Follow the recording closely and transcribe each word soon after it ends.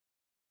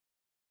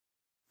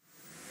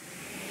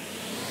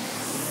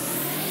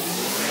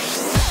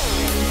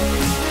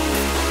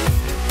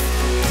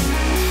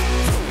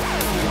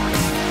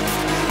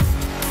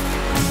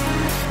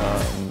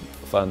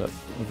found it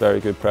very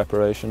good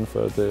preparation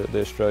for the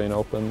Australian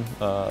Open.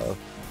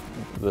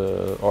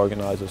 The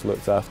organisers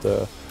looked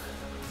after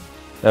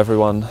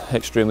everyone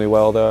extremely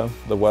well there.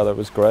 The weather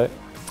was great.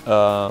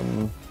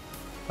 And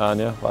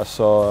yeah, I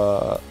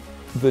saw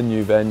the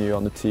new venue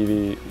on the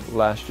TV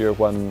last year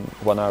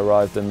when I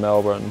arrived in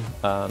Melbourne,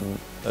 and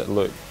it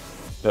looked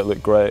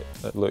great.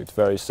 It looked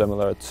very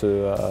similar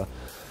to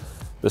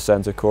the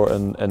centre court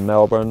in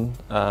Melbourne,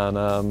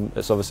 and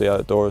it's obviously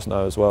outdoors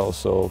now as well.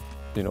 So,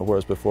 you know,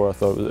 whereas before I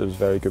thought it was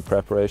very good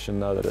preparation,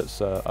 now that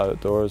it's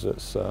outdoors,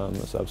 it's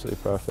absolutely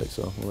perfect.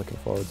 So I'm looking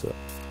forward to it.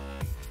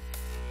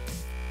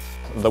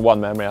 The one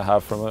memory I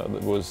have from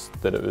it was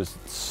that it was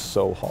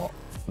so hot.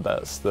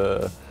 That's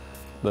the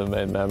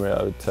main memory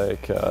I would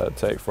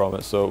take from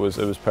it. So it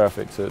was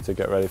perfect to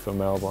get ready for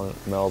Melbourne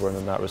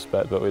in that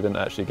respect. But we didn't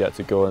actually get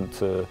to go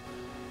into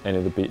any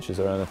of the beaches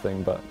or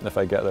anything. But if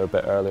I get there a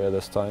bit earlier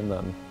this time,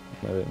 then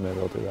maybe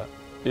I'll do that.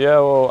 Yeah,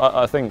 well,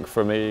 I think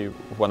for me,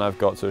 when I've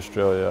got to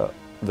Australia,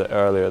 the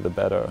earlier the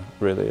better.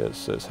 Really,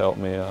 it's helped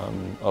me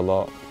a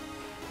lot.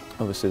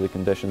 Obviously, the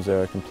conditions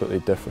there are completely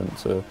different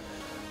to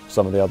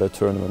some of the other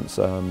tournaments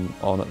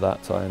on at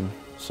that time.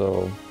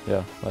 So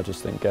yeah, I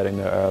just think getting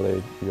there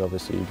early,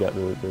 you get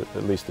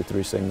at least the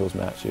 3 singles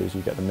matches,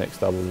 you get the mixed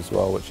doubles as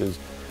well, which is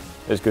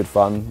good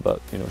fun,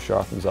 but you know,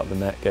 sharpens up the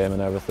net game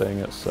and everything.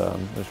 It's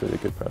really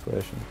good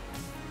preparation.